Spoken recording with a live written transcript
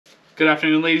Good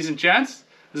afternoon, ladies and gents.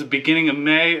 This is the beginning of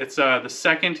May. It's the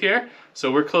 2nd here,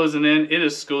 so we're closing in. It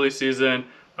is schoolie season.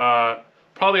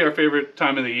 Probably our favorite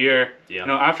time of the year. Yeah. You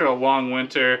know, after a long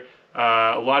winter,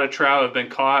 a lot of trout have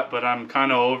been caught, but I'm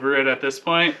kind of over it at this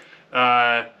point.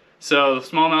 So the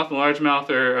smallmouth and largemouth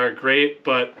are great,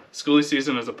 but schoolie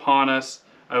season is upon us.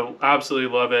 I absolutely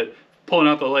love it. Pulling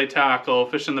out the light tackle,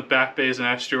 fishing the back bays and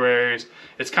estuaries.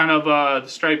 It's kind of the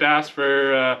striped bass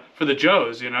for the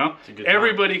Joes, you know?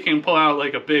 Everybody can pull out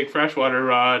like a big freshwater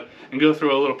rod and go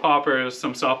through a little popper,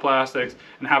 some soft plastics,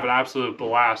 and have an absolute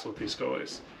blast with these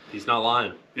schoolies. He's not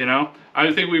lying. You know?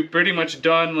 I think we've pretty much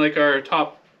done like our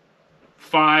top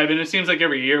 5, and it seems like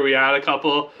every year we add a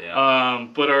couple. Yeah.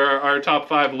 But our top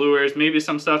 5 lures, maybe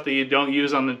some stuff that you don't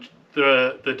use on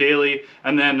the daily,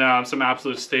 and then some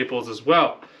absolute staples as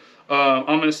well. I'm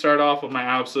going to start off with my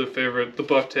absolute favorite, the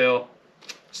bucktail.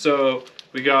 So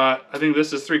we got, I think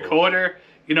this is 3/4.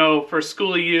 You know, for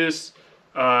schoolie use,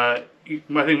 I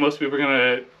think most people are going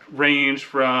to range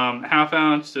from 1/2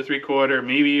 ounce to 3/4,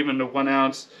 maybe even to 1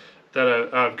 ounce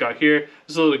that I've got here.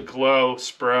 There's a little glow,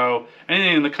 spro,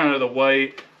 anything in the kind of the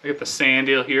white. I got the sand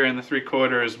eel here in the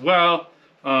 3/4 as well.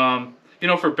 You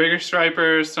know, for bigger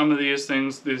stripers, some of these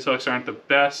hooks aren't the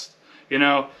best, you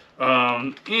know.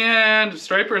 And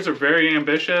stripers are very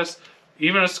ambitious.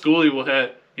 Even a schoolie will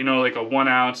hit, you know, like a 1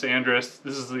 ounce Andrus.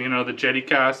 This is, you know, the jetty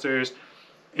casters.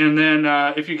 And then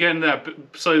if you get into that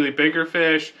slightly bigger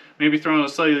fish, maybe throwing a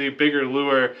slightly bigger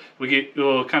lure,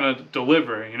 will kind of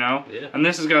deliver, you know? Yeah. And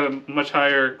this has got a much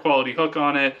higher quality hook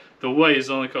on it. The white is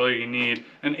the only color you need,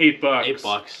 and $8.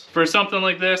 $8. For something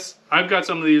like this, I've got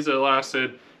some of these that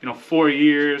lasted, you know, 4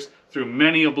 years through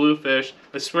many a bluefish.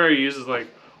 I swear he uses like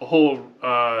a whole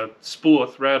spool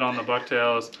of thread on the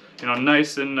bucktails, you know,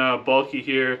 nice and bulky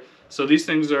here. So these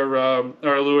things are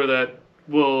a lure that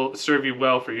will serve you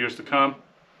well for years to come.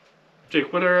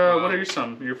 Jake, what are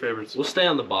some of your favorites? We'll stay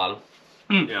on the bottom.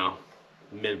 You know,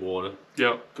 mid-water.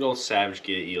 Yep. Good old Savage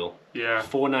Gear eel. Yeah.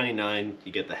 $4.99.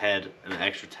 You get the head and the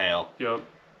extra tail. Yep.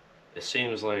 It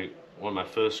seems like one of my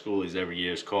first schoolies every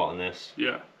year is caught on this.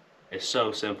 Yeah. It's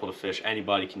so simple to fish.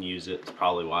 Anybody can use it. It's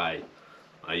probably why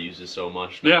I use it so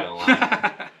much. Yeah.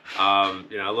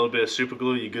 You know, a little bit of super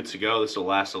glue, you're good to go. This will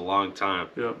last a long time.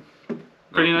 Yep.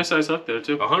 Pretty nice size hook there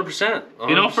too. 100%.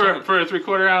 You know, for a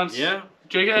 3/4 ounce. Yeah.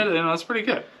 Jig head, you know, that's pretty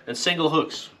good. And single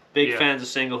hooks. Big fans of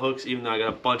single hooks, even though I got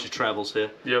a bunch of trebles here.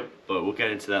 Yep. But we'll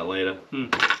get into that later.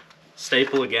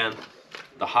 Staple again.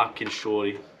 The Hopkins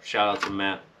Shorty. Shout out to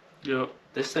Matt. Yep.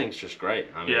 This thing's just great.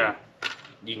 I mean, yeah.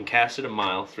 You can cast it a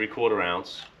mile, 3/4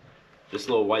 ounce. This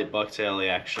little white bucktail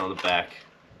action on the back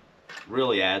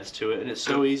really adds to it, and it's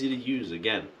so easy to use.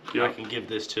 Again, I can give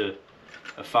this to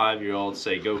a 5-year-old,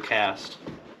 say go cast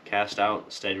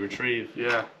out, steady retrieve.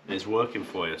 Yeah. And it's working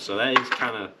for you. So that is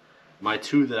kind of my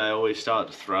 2 that I always start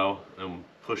to throw and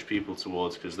push people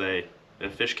towards, because they're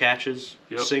fish catches,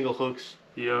 single hooks.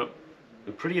 Yep.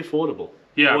 And pretty affordable.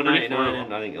 Yeah, $4.99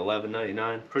 and I think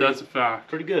 $11.99. That's a fact.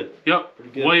 Pretty good. Yep.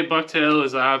 Pretty good. White bucktail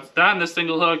is that and the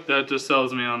single hook that just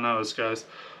sells me on those guys.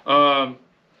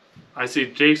 I see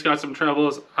Jake's got some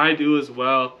trebles. I do as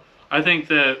well. I think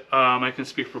that I can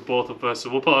speak for both of us. So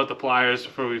we'll pull out the pliers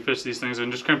before we fish these things and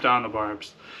just crimp down the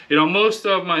barbs. You know, most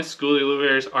of my schoolie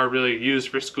lures are really used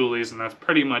for schoolies, and that's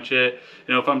pretty much it.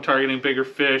 You know, if I'm targeting bigger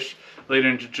fish later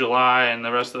into July and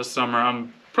the rest of the summer,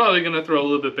 I'm probably going to throw a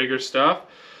little bit bigger stuff.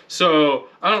 So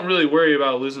I don't really worry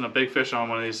about losing a big fish on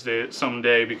one of these days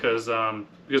someday because I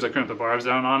crimp the barbs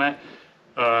down on it.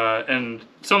 And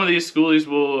some of these schoolies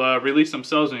will release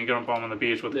themselves when you get them on the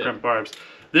beach with the crimped barbs.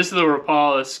 This is the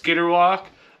Rapala Skitterwalk.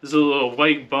 This is a little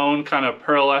white bone, kind of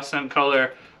pearlescent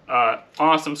color.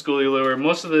 Awesome schoolie lure.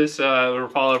 Most of this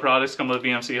Rapala products come with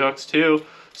VMC hooks too.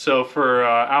 So for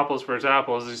apples versus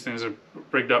apples, these things are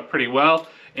rigged up pretty well.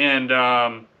 And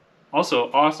also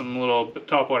awesome little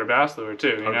topwater bass lure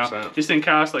too. You know, 100%. These things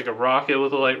cast like a rocket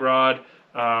with a light rod.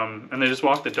 And they just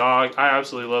walk the dog. I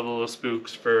absolutely love the little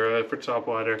spooks for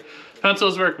topwater.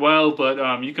 Pencils work well,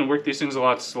 but you can work these things a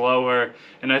lot slower.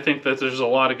 And I think that there's a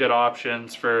lot of good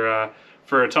options for a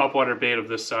topwater bait of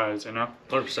this size. You know,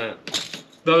 100%.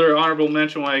 Another honorable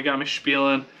mention why you got me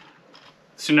spieling,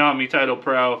 Tsunami Title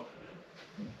Pro.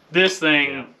 This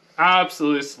thing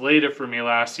absolutely slated for me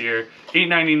last year.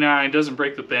 $8.99, doesn't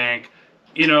break the bank.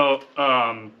 You know,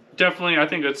 definitely I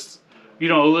think it's, you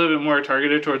know, a little bit more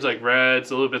targeted towards like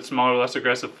reds, a little bit smaller, less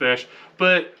aggressive fish.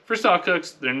 But for stock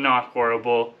hooks, they're not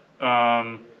horrible.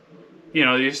 You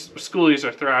know, these schoolies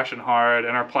are thrashing hard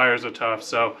and our pliers are tough.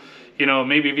 So, you know,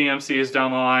 maybe VMC is down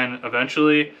the line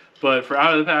eventually. But for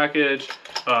out of the package,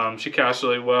 she casts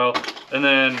really well. And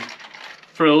then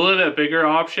For a little bit bigger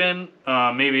option,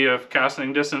 maybe if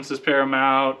casting distance is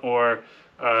paramount, or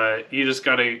you just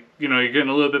gotta, you're getting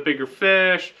a little bit bigger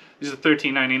fish. These are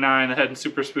 $13.99. The Head and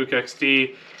Super Spook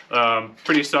XD.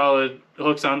 Pretty solid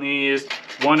hooks on these.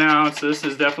 1 ounce. This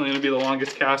is definitely going to be the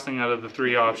longest casting out of the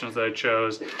 3 options that I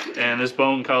chose. And this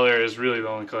bone color is really the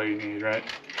only color you need, right?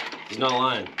 He's not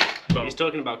lying. Bone. He's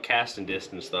talking about casting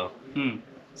distance, though.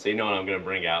 So you know what I'm going to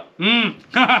bring out. The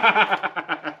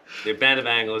band of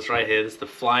anglers right here. This is the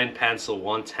Flying Pencil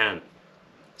 110.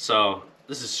 So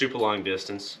this is super long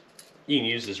distance. You can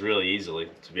use this really easily,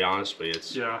 to be honest with you.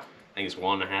 It's, I think it's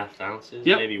 1.5 ounces,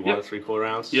 maybe 1 3/4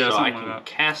 ounce. Yeah, so I like can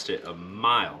cast it a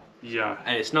mile. Yeah.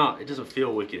 And it doesn't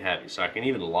feel wicked heavy, so I can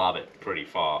even lob it pretty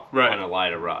far on a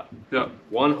lighter rod. Yep.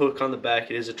 1 hook on the back,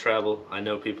 it is a treble. I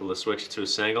know people that switch it to a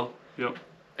single. Yep.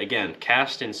 Again,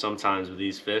 casting sometimes with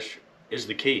these fish is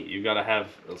the key. You've got to have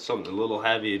something a little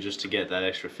heavier just to get that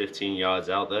extra 15 yards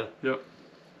out there. Yep.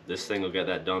 This thing will get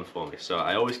that done for me. So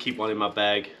I always keep one in my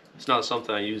bag. It's not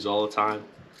something I use all the time,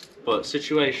 but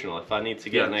situational. If I need to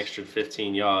get an extra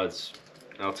 15 yards,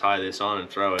 I'll tie this on and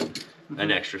throw it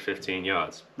an extra 15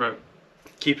 yards. Right.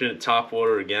 Keeping it top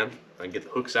water again. I can get the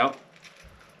hooks out.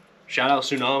 Shout out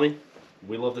Tsunami.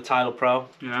 We love the Tidal Pro.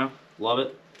 Yeah. Love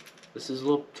it. This is a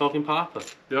little talking popper.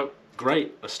 Yep.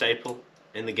 Great. A staple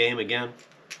in the game again.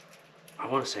 I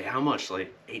want to say how much?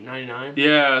 Like $8.99?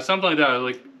 Yeah, something like that.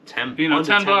 Like 10.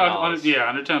 $10 bucks. Yeah,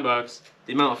 under $10.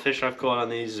 The amount of fish I've caught on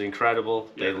these is incredible.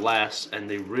 They last and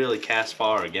they really cast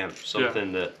far again.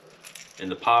 Something that in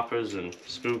the poppers and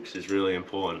spooks is really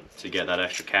important to get that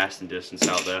extra casting distance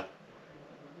out there.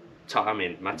 I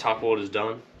mean, my top water's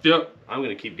done. Yep. I'm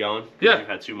gonna keep going. Yeah. I've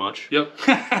had too much. Yep.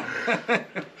 I'm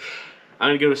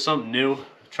gonna go with something new.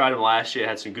 Tried them last year,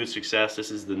 had some good success.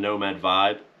 This is the Nomad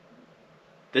Vibe.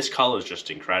 This color is just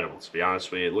incredible, to be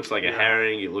honest with you. It looks like a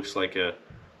herring. It looks like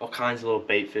all kinds of little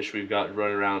bait fish we've got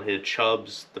running around here.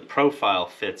 Chubs. The profile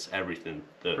fits everything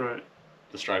that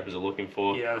the stripers are looking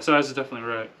for. Yeah, the size is definitely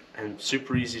right. And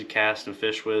super easy to cast and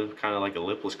fish with. Kind of like a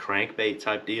lipless crankbait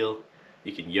type deal.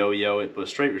 You can yo-yo it, but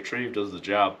straight retrieve does the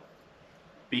job.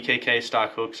 BKK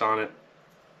stock hooks on it.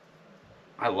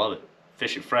 I love it.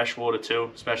 Fish it freshwater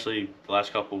too, especially the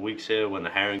last couple of weeks here when the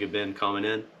herring have been coming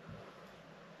in.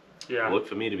 Yeah. Look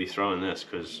for me to be throwing this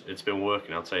because it's been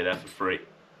working, I'll tell you that for free.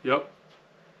 Yep.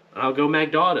 And I'll go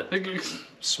Magdata.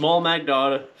 Small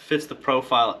Magdata, fits the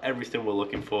profile, everything we're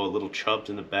looking for. Little chubs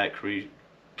in the back,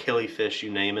 killifish,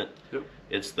 you name it. Yep.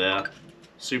 It's there.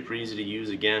 Super easy to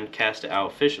use again. Cast it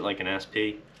out, fish it like an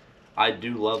SP. I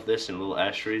do love this in little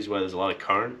estuaries where there's a lot of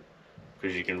current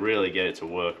because you can really get it to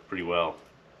work pretty well.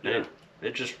 And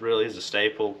it just really is a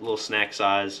staple, little snack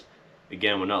size.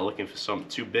 Again, we're not looking for something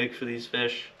too big for these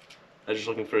fish. They're just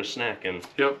looking for a snack, and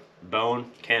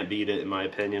bone can't beat it in my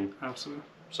opinion. Absolutely.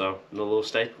 So, a little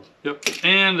staple. Yep.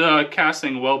 And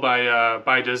casting well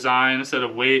by design instead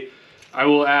of weight. I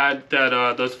will add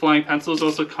that those flying pencils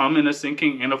also come in a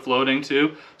sinking and a floating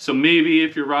too. So maybe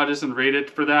if your rod isn't rated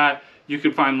for that, you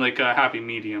could find like a happy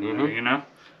medium there, you know?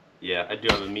 Yeah, I do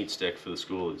have a meat stick for the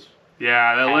Schoolies.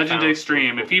 Yeah, that Legend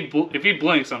Extreme. If he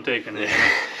blinks, I'm taking it.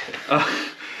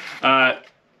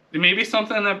 Maybe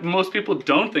something that most people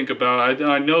don't think about.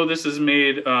 I know this has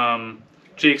made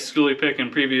Jake's Schoolie pick in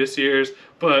previous years,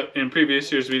 but in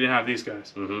previous years we didn't have these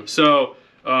guys. So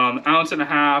 1.5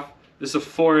 ounces. This is a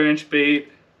 4-inch bait.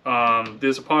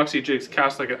 This epoxy jigs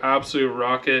cast like an absolute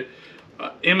rocket.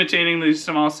 Imitating these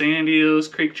small sand eels,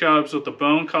 creek chubs with the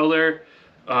bone color,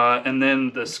 and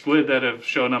then the squid that have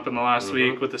shown up in the last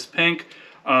week with this pink.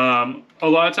 A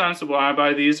lot of times when I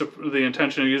buy these with the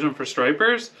intention of using them for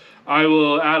stripers, I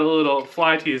will add a little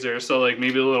fly teaser. So like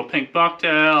maybe a little pink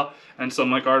bucktail and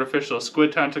some like artificial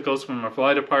squid tentacles from our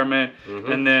fly department.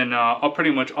 And then I'll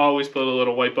pretty much always put a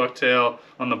little white bucktail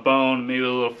on the bone, maybe a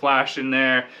little flash in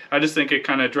there. I just think it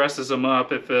kind of dresses them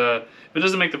up. If it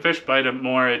doesn't make the fish bite it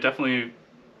more, it definitely,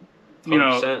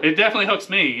 it definitely hooks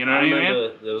me, you know what I mean? I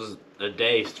remember there was a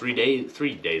day, 3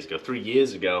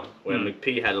 years ago, when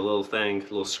McP had a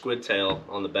little squid tail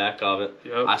on the back of it.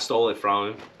 I stole it from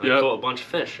him. I caught a bunch of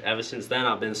fish. Ever since then,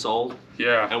 I've been sold.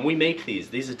 And we make these.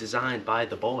 These are designed by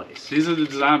the boys. These are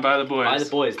designed by the boys. By the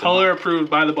boys. Color approved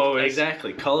by the boys.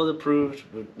 Exactly. Color approved.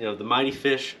 The Mighty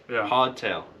Fish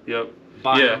hardtail.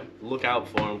 Buy them. Look out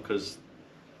for them because.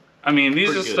 I mean,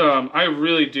 these just, I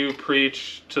really do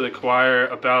preach to the choir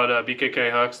about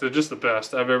BKK hooks. They're just the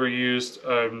best I've ever used.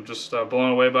 I'm just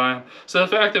blown away by them. So the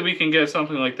fact that we can get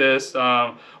something like this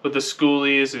with the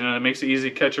Schoolies, it makes it easy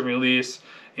catch and release.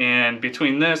 And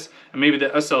between this and maybe the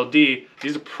SLD,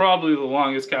 these are probably the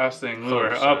longest casting lure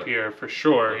 100%. up here for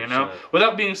sure, you know, 100%.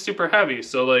 without being super heavy.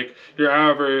 So like your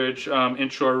average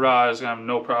inshore rod is gonna have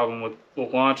no problem with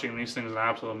launching these things an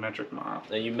absolute metric mile.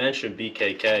 Now you mentioned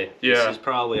BKK. Yeah. This is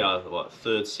probably our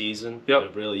third season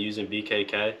of really using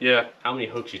BKK. Yeah. How many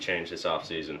hooks you changed this off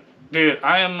season? Dude,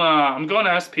 I'm going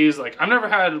to SPs. Like I've never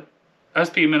had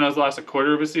SP minnows last a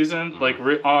quarter of a season. Like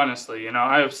honestly, you know,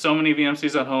 I have so many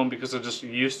VMCs at home because I'm just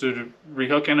used to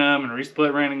rehooking them and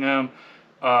resplit reining them.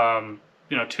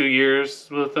 You know, 2 years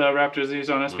with Raptor Z's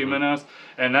on SP minnows,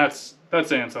 and that's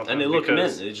saying something. And they look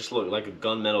mint. They just look like a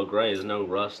gunmetal gray. There's no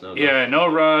rust, no. Yeah,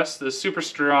 no rust. They're super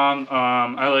strong.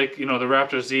 I like, you know, the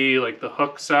Raptor Z, like the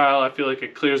hook style. I feel like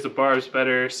it clears the barbs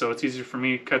better, so it's easier for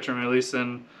me catching and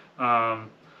releasing. I'm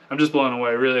just blown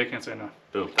away. Really, I can't say enough.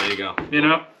 Boom. There you go. You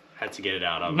know. Had to get it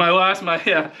out of my last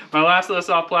little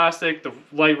soft plastic, the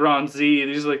Light Ron Z.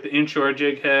 These are like the inshore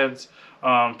jig heads.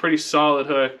 Pretty solid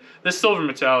hook. This silver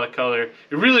metallic color,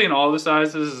 it really in all the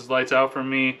sizes is lights out for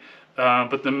me.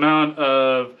 But the amount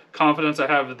of confidence I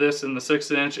have with this in the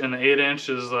 6-inch and the 8-inch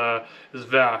is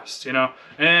vast, you know.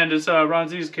 And it's Ron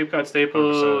Z's Cape Cod staple,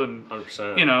 100%, and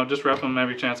 100%. You know, just rep them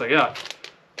every chance I got.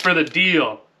 For the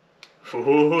deal.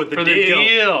 Ooh, the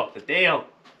deal. The deal.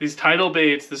 These tidal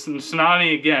baits, this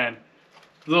tsunami again.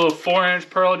 Little 4-inch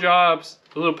pearl jobs,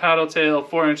 a little paddle tail.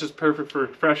 4 inches perfect for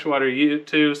freshwater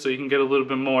too, so you can get a little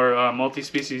bit more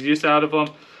multi-species use out of them.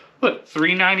 Look,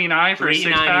 $3.99 for a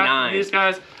 6-pack of these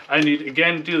guys. I need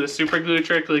again to do the super glue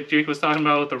trick like Jake was talking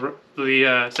about with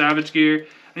the Savage gear.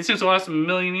 These things will last a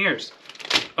million years.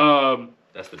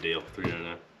 That's the deal.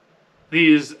 $3.99.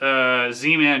 These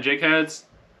Z-Man jig heads.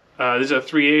 These are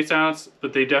 3/8 ounce,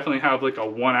 but they definitely have like a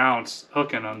 1 ounce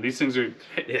hook in them. These things are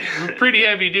pretty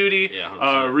heavy duty.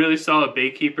 Yeah, really solid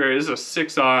bait keeper. This is a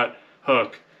 6/0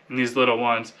 hook in these little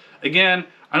ones. Again,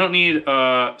 I don't need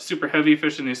super heavy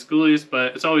fish in these schoolies,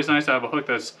 but it's always nice to have a hook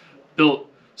that's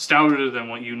built stouter than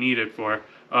what you need it for.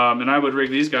 And I would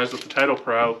rig these guys with the Tidal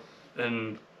Pro,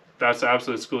 and that's the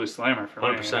absolute schoolie slammer for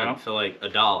 100%, me. 100% you know? For like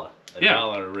 $1.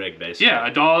 $1 a rig, basically. Yeah,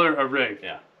 $1 a rig.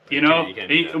 Yeah. You know,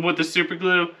 with the super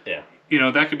glue, you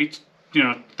know, that could be, you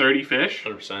know, 30 fish.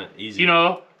 100%, easy. You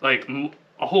know, like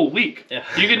a whole week. Yeah.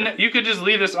 You could just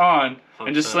leave this on 100%.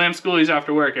 And just slam schoolies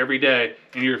after work every day,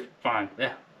 and you're fine.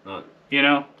 Yeah. You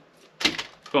know,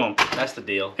 boom. That's the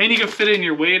deal. And you can fit in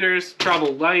your waders,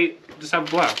 travel light, just have a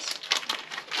blast.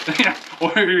 Yeah,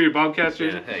 or your Bobcats.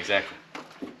 Yeah, exactly.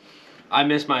 I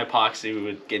miss my epoxy. We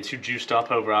would get too juiced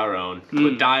up over our own.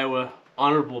 But Daiwa,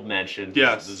 honorable mention.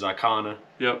 Yes. The Zarkana.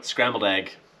 Yep. Scrambled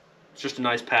egg. It's just a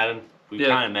nice pattern. We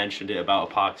kind of mentioned it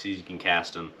about epoxies. You can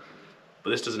cast them.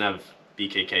 But this doesn't have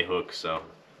BKK hooks, so.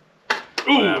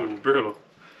 Ooh, brutal.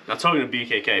 Now talking to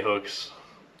BKK hooks,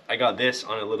 I got this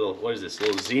on a little, what is this?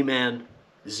 Little Z-Man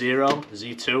Zero,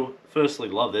 Z2. Firstly,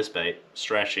 love this bait.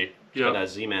 Stretchy. It's got that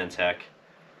Z-Man tech.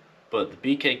 But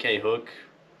the BKK hook,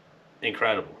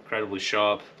 incredible. Incredibly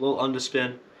sharp. Little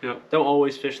underspin. Yep. Don't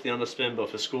always fish the underspin, but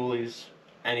for schoolies,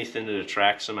 anything that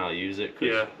attracts them, I'll use it.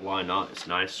 Cause why not? It's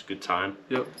nice. Good time.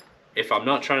 Yep. If I'm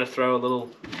not trying to throw a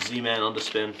little Z-Man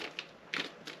underspin,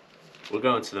 we're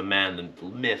going to the man, the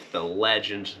myth, the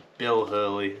legend, Bill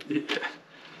Hurley. Yeah.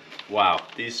 Wow,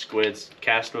 these squids,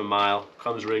 cast them a mile,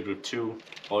 comes rigged with 2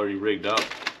 already rigged up.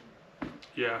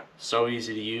 Yeah. So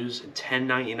easy to use.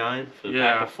 $10.99 for the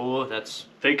pack of 4.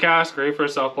 They cast great for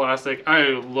soft plastic. I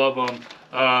love them.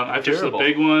 I fish the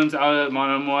big ones out at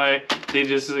Monomoy. He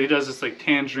does this like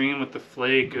tangerine with the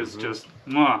flake is just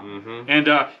mwah. And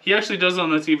he actually does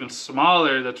one that's even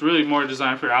smaller. That's really more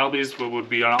designed for albies, but would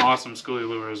be an awesome schoolie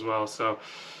lure as well. So,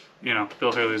 you know,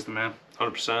 Bill Haley's the man.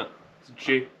 100%.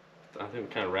 G. I think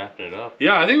we're kind of wrapping it up.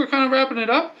 Yeah, I think we're kind of wrapping it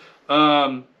up.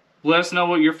 Let us know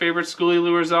what your favorite schoolie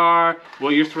lures are,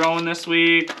 what you're throwing this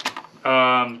week.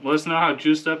 Let us know how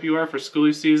juiced up you are for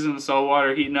schoolie season, the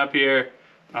saltwater heating up here.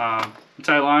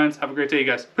 Tight lines. Have a great day, you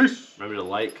guys. Peace. Remember to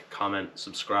like, comment,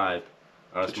 subscribe,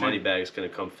 or else Moneybag's gonna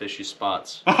come fish your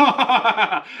spots. We're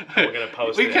gonna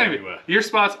post it everywhere. Your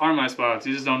spots are my spots.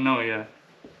 You just don't know it yet.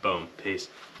 Boom. Peace.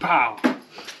 Pow.